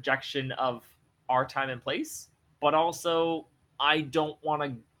my projection of our time and place, but also, I don't want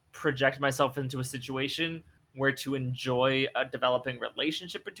to project myself into a situation where to enjoy a developing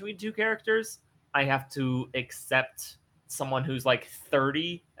relationship between two characters, I have to accept someone who's like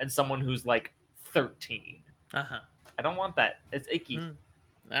 30 and someone who's like 13. Uh-huh. I don't want that. It's icky. Mm.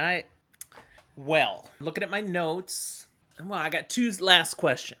 All right. Well, looking at my notes, well, I got two last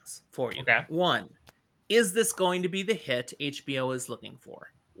questions for you. Okay. One, is this going to be the hit HBO is looking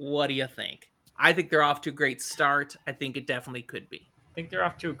for? What do you think? I think they're off to a great start. I think it definitely could be. I think they're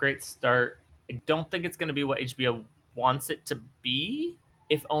off to a great start. I don't think it's going to be what HBO wants it to be,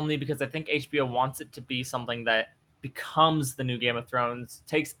 if only because I think HBO wants it to be something that becomes the new Game of Thrones,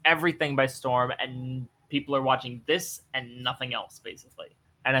 takes everything by storm, and people are watching this and nothing else, basically.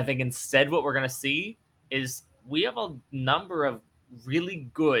 And I think instead, what we're going to see is we have a number of really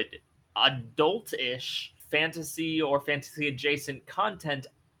good adult ish fantasy or fantasy adjacent content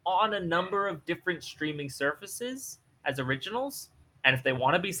on a number of different streaming surfaces as originals. And if they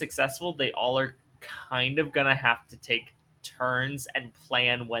want to be successful, they all are kind of going to have to take turns and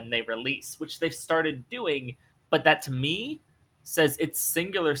plan when they release, which they've started doing. But that to me says its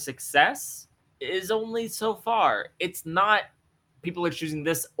singular success is only so far. It's not people are choosing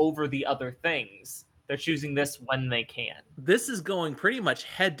this over the other things. They're choosing this when they can. This is going pretty much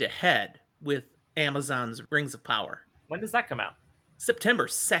head to head with Amazon's Rings of Power. When does that come out? September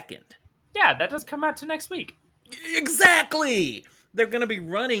 2nd. Yeah, that does come out to next week. Exactly. They're going to be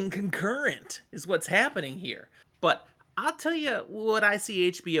running concurrent, is what's happening here. But I'll tell you what I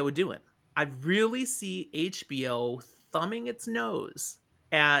see HBO doing. I really see HBO thumbing its nose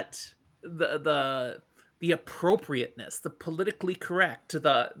at the the appropriateness, the politically correct,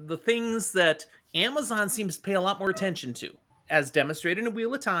 the things that Amazon seems to pay a lot more attention to, as demonstrated in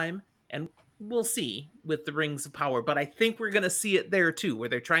Wheel of Time, and we'll see with the Rings of Power. But I think we're going to see it there too, where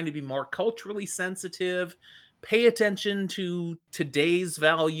they're trying to be more culturally sensitive, pay attention to today's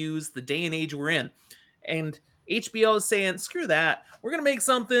values, the day and age we're in. And HBO is saying, screw that. We're going to make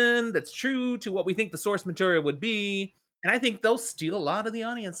something that's true to what we think the source material would be. And I think they'll steal a lot of the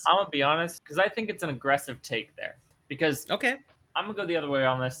audience. I'm gonna be honest, because I think it's an aggressive take there. Because Okay. I'm gonna go the other way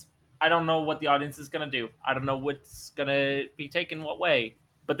on this. I don't know what the audience is gonna do. I don't know what's gonna be taken what way.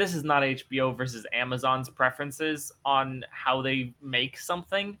 But this is not HBO versus Amazon's preferences on how they make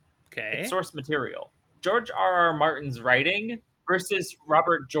something. It's Okay. source material. George R.R. Martin's writing versus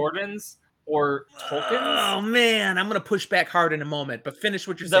Robert Jordan's or Tolkien's. Oh man, I'm gonna push back hard in a moment, but finish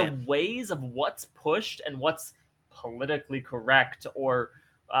what you're saying. The ways of what's pushed and what's politically correct or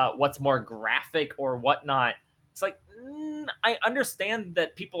what's more graphic or whatnot. It's like, I understand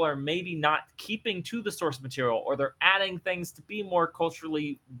that people are maybe not keeping to the source material or they're adding things to be more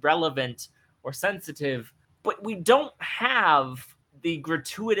culturally relevant or sensitive, but we don't have the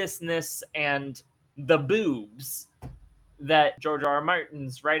gratuitousness and the boobs that George R. R.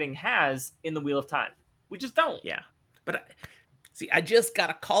 Martin's writing has in The Wheel of Time. We just don't. Yeah, but see, I just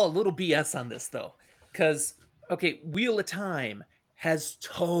gotta call a little BS on this though, because okay, Wheel of Time has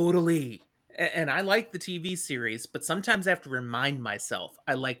totally, and I like the TV series, but sometimes I have to remind myself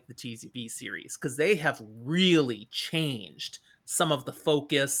I like the TV series because they have really changed some of the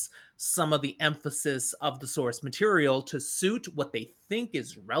focus, some of the emphasis of the source material to suit what they think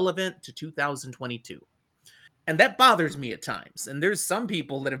is relevant to 2022. And that bothers me at times. And there's some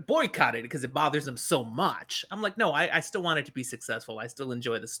people that have boycotted it because it bothers them so much. I'm like, no, I still want it to be successful. I still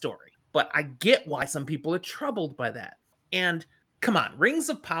enjoy the story. But I get why some people are troubled by that. And come on, Rings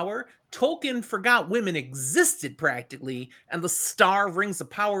of Power, Tolkien forgot women existed practically, and the star of Rings of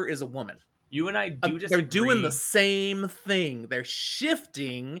Power is a woman. You and I do They're doing the disagree. same thing. They're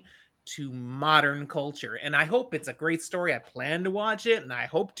shifting to modern culture. And I hope it's a great story. I plan to watch it and I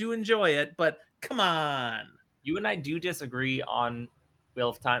hope to enjoy it. But come on. You and I do disagree on Wheel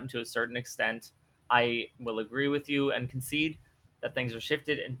of Time to a certain extent. I will agree with you and concede that things are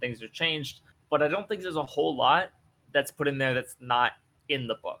shifted and things are changed, but I don't think there's a whole lot that's put in there that's not in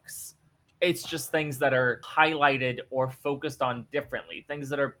the books. It's just things that are highlighted or focused on differently, things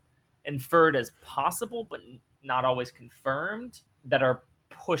that are inferred as possible but not always confirmed, that are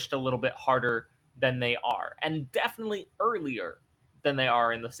pushed a little bit harder than they are, and definitely earlier than they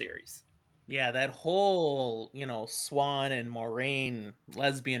are in the series. Yeah, that whole, Swan and Moraine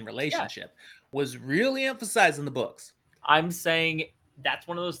lesbian Yeah, relationship was really emphasized in the books. I'm saying that's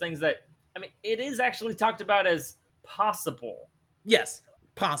one of those things that, I mean, it is actually talked about as possible, Yes,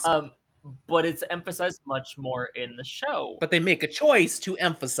 possible. um, but it's emphasized much more in the show. But they make a choice to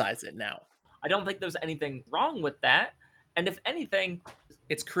emphasize it now. I don't think there's anything wrong with that. And if anything,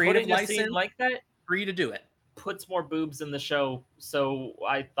 It's creative putting a scene license, like that free to do it. puts more boobs in the show. So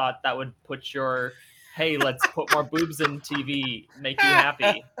I thought that would put your, hey, let's put more boobs in TV, make you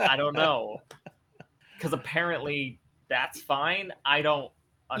happy. I don't know. Because apparently that's fine. I don't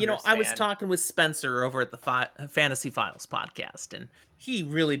I was understand. talking with Spencer over at the Fantasy Files podcast, and he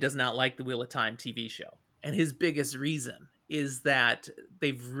really does not like the Wheel of Time TV show. And his biggest reason is that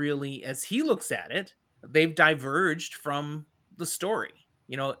they've really, as he looks at it, they've diverged from the story.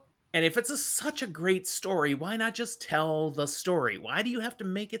 And if such a great story, why not just tell the story? Why do you have to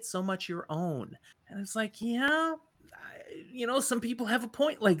make it so much your own? And it's like, yeah, some people have a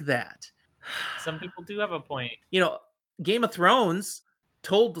point like that. Some people do have a point. You know, Game of Thrones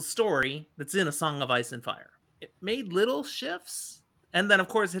told the story that's in A Song of Ice and Fire. It made little shifts, and then of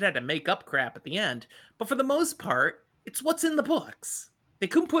course it had to make up crap at the end. But for the most part, it's what's in the books. They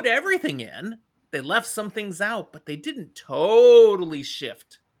couldn't put everything in. They left some things out, but they didn't totally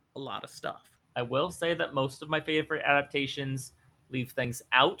shift a lot of stuff. I will say that most of my favorite adaptations leave things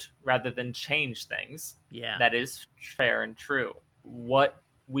out rather than change things. Yeah. That is fair and true. What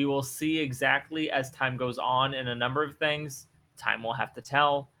we will see exactly as time goes on in a number of things, time will have to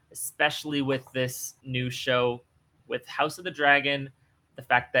tell, especially with this new show with House of the Dragon, the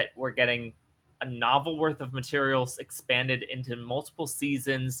fact that we're getting a novel worth of materials expanded into multiple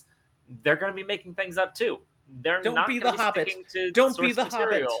seasons. They're going to be making things up too. They're Don't not be going the to be Hobbit. sticking to Don't be source the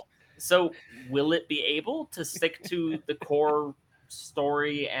material. Hobbit. So, will it be able to stick to the core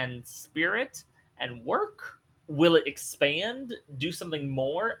story and spirit and work? Will it expand, do something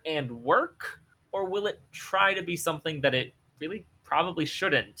more and work? Or will it try to be something that it really probably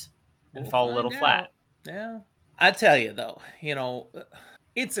shouldn't and We'll fall a little find flat? out. Yeah. I tell you though,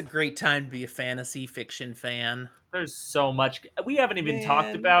 It's a great time to be a fantasy fiction fan. There's so much we haven't even talked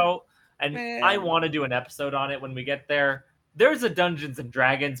Man, about, and I man. want to do an episode on it when we get there. There's a Dungeons and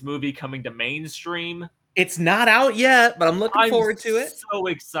Dragons movie coming to mainstream. It's not out yet, but I'm looking I'm forward to it. so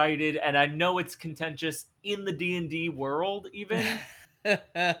excited, and I know it's contentious in the D&D world even,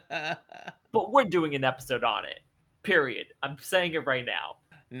 but we're doing an episode on it. Period. I'm saying it right now.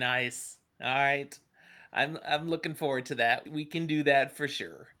 Nice. All right. I'm looking forward to that. We can do that for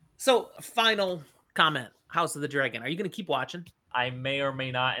sure. So, final comment. House of the Dragon. Are you going to keep watching? I may or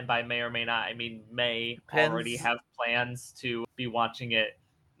may not, and by may or may not, I mean may already Depends. have plans to be watching it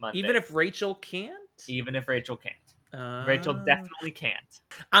Even Monday, if Rachel can't? even if Rachel can't. Rachel Uh, definitely can't.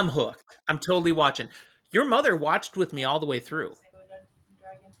 I'm hooked. I'm totally watching. Your mother watched with me all the way through.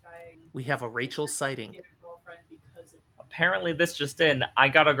 We have a Rachel sighting. Apparently, this just in: I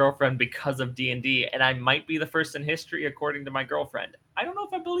got a girlfriend because of D&D, and I might be the first in history, according to my girlfriend. I don't know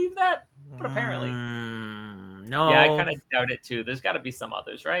if I believe that, but apparently, yeah, I kind No. of doubt it too. There's got to be some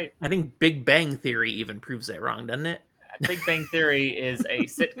others, right? I think Big Bang Theory even proves that wrong, doesn't it? Big Bang Theory is a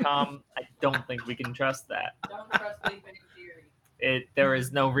sitcom. I don't think we can trust that. Don't trust Big Bang Theory. There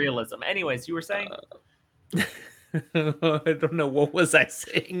is no realism. Anyways, you were saying? I don't know, what was I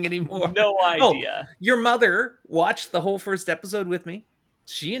saying anymore. No Oh, idea. your mother watched the whole first episode with me.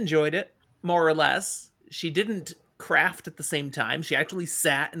 She enjoyed it, more or less. She didn't craft at the same time. She actually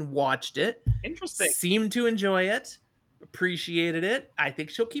sat and watched it. Interesting. Seemed to enjoy it, appreciated it. I think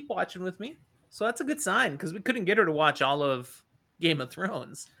she'll keep watching with me. So that's a good sign, because we couldn't get her to watch all of Game of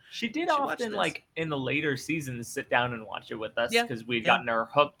Thrones. She did She watched often, this. like in the later seasons, sit down and watch it with us Yeah, because we had yeah. gotten her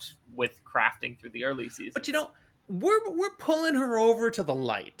hooked with crafting through the early seasons. But you know, we're pulling her over to the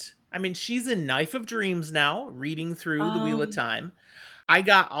light. I mean, she's in Knife of Dreams now, reading through the Wheel of Time. I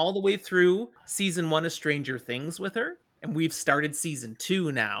got all the way through season 1 of Stranger Things with her, and we've started season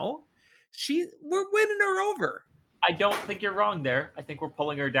 2 now. We're winning her over. I don't think you're wrong there. I think we're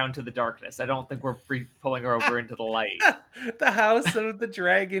pulling her down to the darkness. I don't think we're pulling her over into the light. The House of the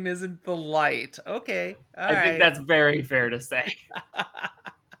Dragon isn't the light. Okay, all I think right. that's very fair to say.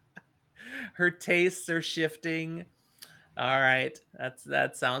 Her tastes are shifting. All right,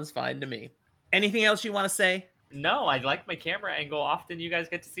 that sounds fine to me. Anything else you want to say? No, I like my camera angle. Often you guys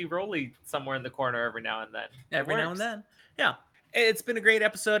get to see Rolly somewhere in the corner every now and then. Every now and then. Yeah. It's been a great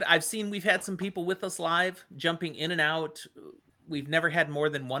episode. We've had some people with us live, jumping in and out. We've never had more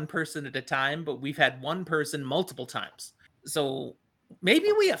than one person at a time, but we've had one person multiple times. So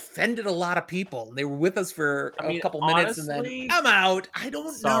maybe we offended a lot of people. They were with us for a couple minutes and then I'm out. I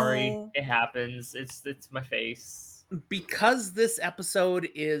don't know. It happens. It's my face. Because this episode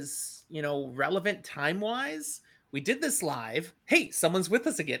is, relevant time-wise, we did this live. Hey, someone's with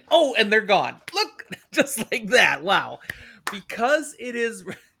us again. Oh, and they're gone. Look, just like that. Wow. Because it is,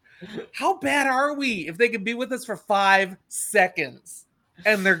 how bad are we if they could be with us for 5 seconds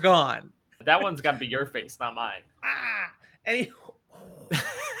and they're gone? That one's got to be your face, not mine.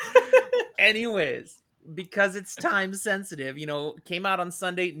 Anyways, because it's time sensitive, came out on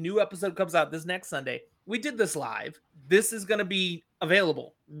Sunday. New episode comes out this next Sunday. We did this live. This is going to be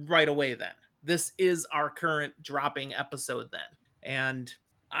available right away then. This is our current dropping episode then. And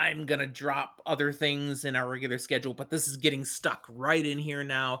I'm going to drop other things in our regular schedule, but this is getting stuck right in here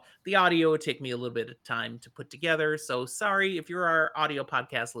now. The audio would take me a little bit of time to put together. So sorry if you're our audio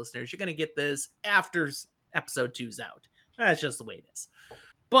podcast listeners, you're going to get this after episode 2's out. That's just the way it is.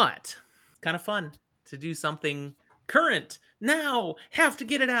 But kind of fun to do something current now, have to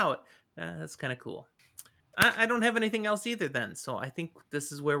get it out. That's kind of cool. I don't have anything else either then. So I think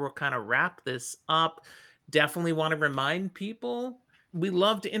this is where we'll kind of wrap this up. Definitely want to remind people we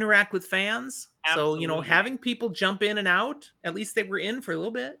love to interact with fans. Absolutely. So, having people jump in and out, at least they were in for a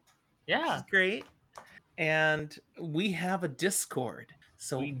little bit. Yeah. This is great. And we have a Discord.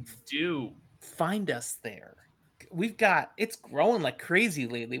 So we do. Find us there. It's growing like crazy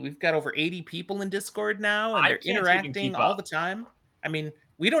lately. We've got over 80 people in Discord now, and they're interacting all the time. I mean,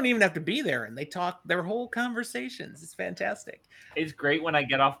 we don't even have to be there, and they talk their whole conversations. It's fantastic. It's great when I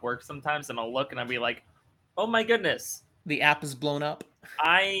get off work sometimes and I'll look and I'll be like, oh my goodness. The app is blown up.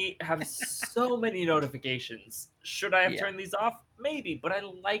 I have so many notifications. Should I have turned these off? Maybe, but I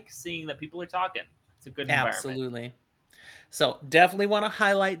like seeing that people are talking. It's a good environment. Absolutely. So definitely want to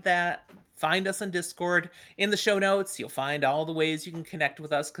highlight that. Find us on Discord. In the show notes, you'll find all the ways you can connect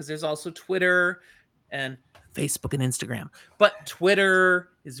with us, because there's also Twitter and Facebook and Instagram. But Twitter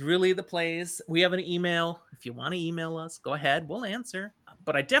is really the place. We have an email. If you want to email us, go ahead. We'll answer.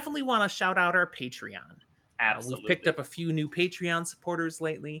 But I definitely want to shout out our Patreon. Absolutely. We've picked up a few new Patreon supporters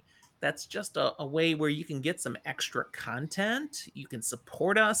lately. That's just a way where you can get some extra content. You can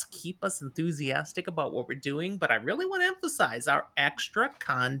support us, keep us enthusiastic about what we're doing. But I really want to emphasize our extra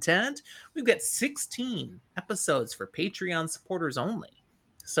content. We've got 16 episodes for Patreon supporters only.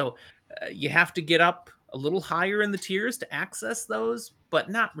 So you have to get up a little higher in the tiers to access those, but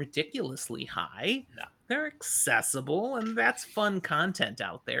not ridiculously high. No. They're accessible, and that's fun content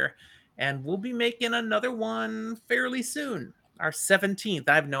out there. And we'll be making another one fairly soon. Our 17th.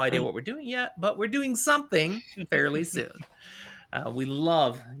 I have no idea what we're doing yet, but we're doing something fairly soon. We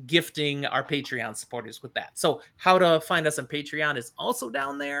love gifting our Patreon supporters with that. So, how to find us on Patreon is also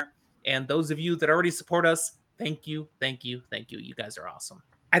down there. And those of you that already support us, thank you, thank you, thank you. You guys are awesome.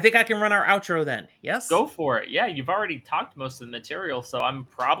 I think I can run our outro then. Yes? Go for it. Yeah, you've already talked most of the material, so I'm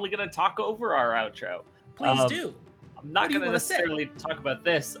probably going to talk over our outro. Please do. I'm not going to necessarily talk about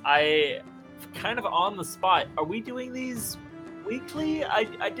this. I kind of on the spot. Are we doing these weekly? I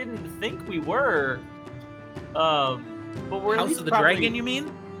didn't think we were. But we're House of the Dragon, you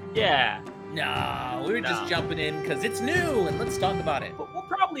mean? Yeah. No, we were just jumping in because it's new and let's talk about it. But we'll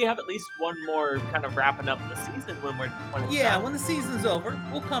probably have at least one more kind of wrapping up the season when it's done. When the season's over,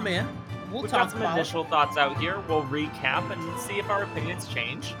 we'll come in. We've talk got some initial thoughts out here. We'll recap and see if our opinions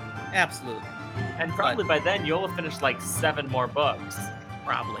change. Absolutely. And probably by then you'll have finished like 7 more books.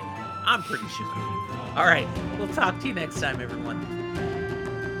 Probably. I'm pretty sure. All right. We'll talk to you next time, everyone.